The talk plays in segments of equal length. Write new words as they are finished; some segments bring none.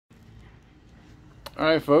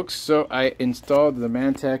Alright folks, so I installed the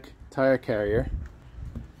Mantec tire carrier,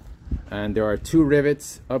 and there are 2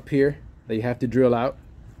 rivets up here that you have to drill out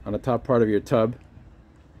on the top part of your tub,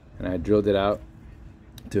 and I drilled it out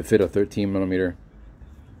to fit a 13mm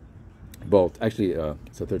bolt. Actually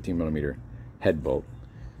it's a 13mm head bolt,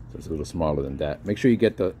 so it's a little smaller than that. Make sure you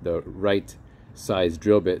get the right size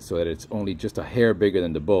drill bit so that it's only just a hair bigger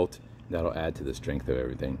than the bolt. That'll add to the strength of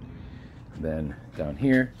everything. Then down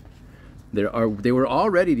here they were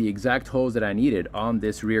already the exact holes that I needed on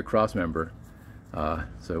this rear cross member.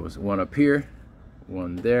 So it was one up here,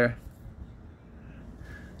 one there,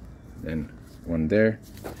 then one there,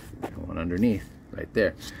 and one underneath right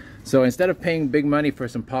there. So instead of paying big money for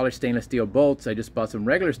some polished stainless steel bolts, I just bought some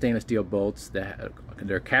regular stainless steel bolts that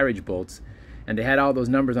they're carriage bolts, and they had all those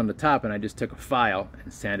numbers on the top, and I just took a file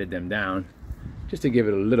and sanded them down just to give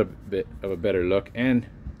it a little bit of a better look. And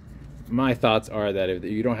my thoughts are that if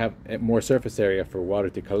you don't have more surface area for water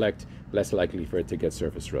to collect, less likely for it to get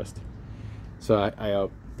surface rust. So I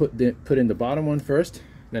put in the bottom one first,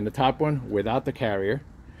 then the top one without the carrier.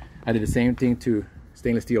 I did the same thing to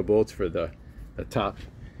stainless steel bolts for the top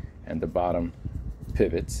and the bottom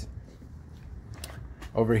pivots.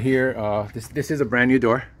 Over here, this is a brand new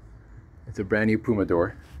door. It's a brand new Puma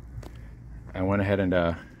door. I went ahead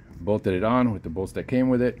and bolted it on with the bolts that came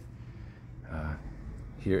with it.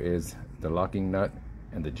 Here is the locking nut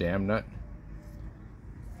and the jam nut,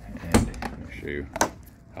 and I'll show you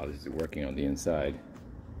how this is working on the inside.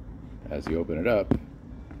 As you open it up,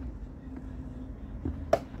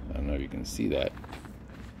 I don't know if you can see that,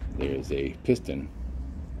 there's a piston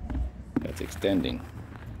that's extending,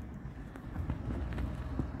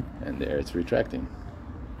 and there it's retracting.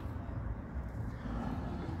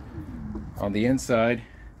 On the inside,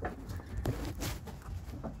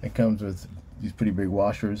 it comes with these pretty big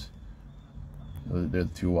washers. They're the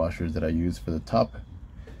 2 washers that I use for the top,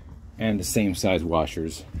 and the same size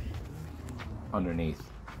washers underneath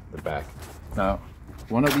the back. Now,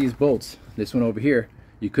 one of these bolts, this one over here,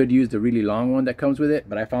 you could use the really long one that comes with it,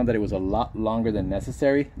 but I found that it was a lot longer than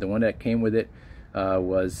necessary. The one that came with it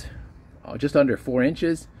was just under 4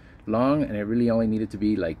 inches long, and it really only needed to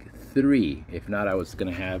be like 3. If not, I was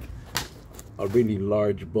gonna have a really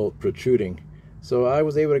large bolt protruding. So I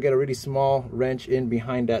was able to get a really small wrench in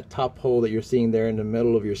behind that top hole that you're seeing there in the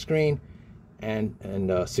middle of your screen, and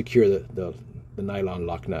secure the nylon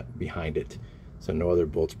lock nut behind it, so no other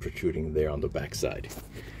bolts protruding there on the back side.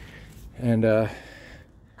 And now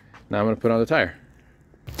I'm going to put on the tire.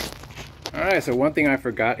 Alright, so one thing I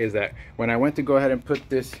forgot is that when I went to go ahead and put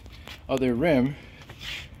this other rim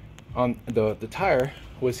on, the tire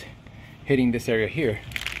was hitting this area here.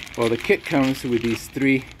 Well, the kit comes with these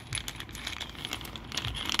 3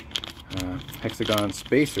 hexagon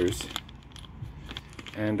spacers,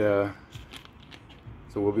 and so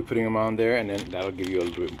we'll be putting them on there, and then that'll give you a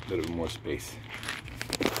little bit more space.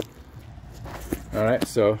 Alright,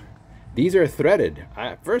 so these are threaded.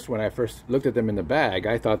 At first, when I first looked at them in the bag,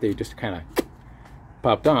 I thought they just kind of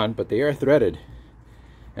popped on, but they are threaded,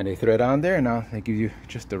 and they thread on there, and now they give you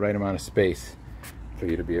just the right amount of space for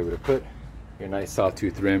you to be able to put your nice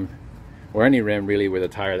sawtooth rim, or any rim really with a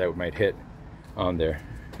tire that might hit, on there.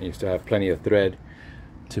 And you still have plenty of thread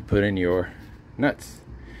to put in your nuts.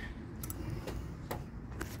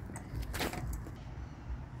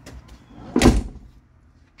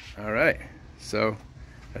 All right, so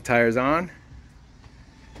the tire's on.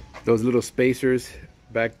 Those little spacers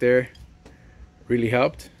back there really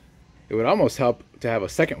helped. It would almost help to have a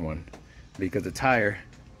second one, because the tire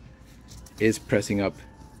is pressing up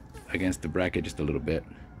against the bracket just a little bit,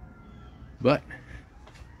 but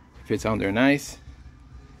it fits on there nice.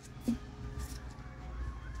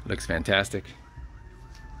 Looks fantastic.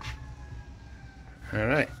 All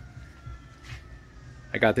right,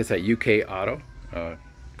 I got this at UK Auto.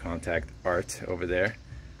 Contact Art over there.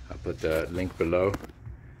 I'll put the link below,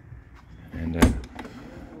 and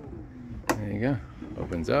there you go.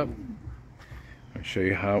 Opens up. I'll show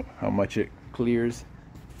you how much it clears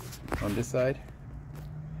on this side.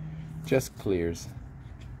 Just clears.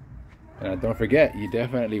 And don't forget, you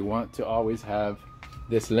definitely want to always have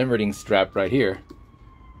this limiting strap right here,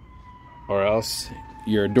 or else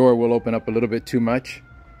your door will open up a little bit too much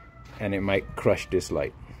and it might crush this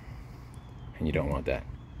light, and you don't want that.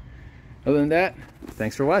 Other than that,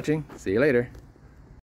 thanks for watching. See you later.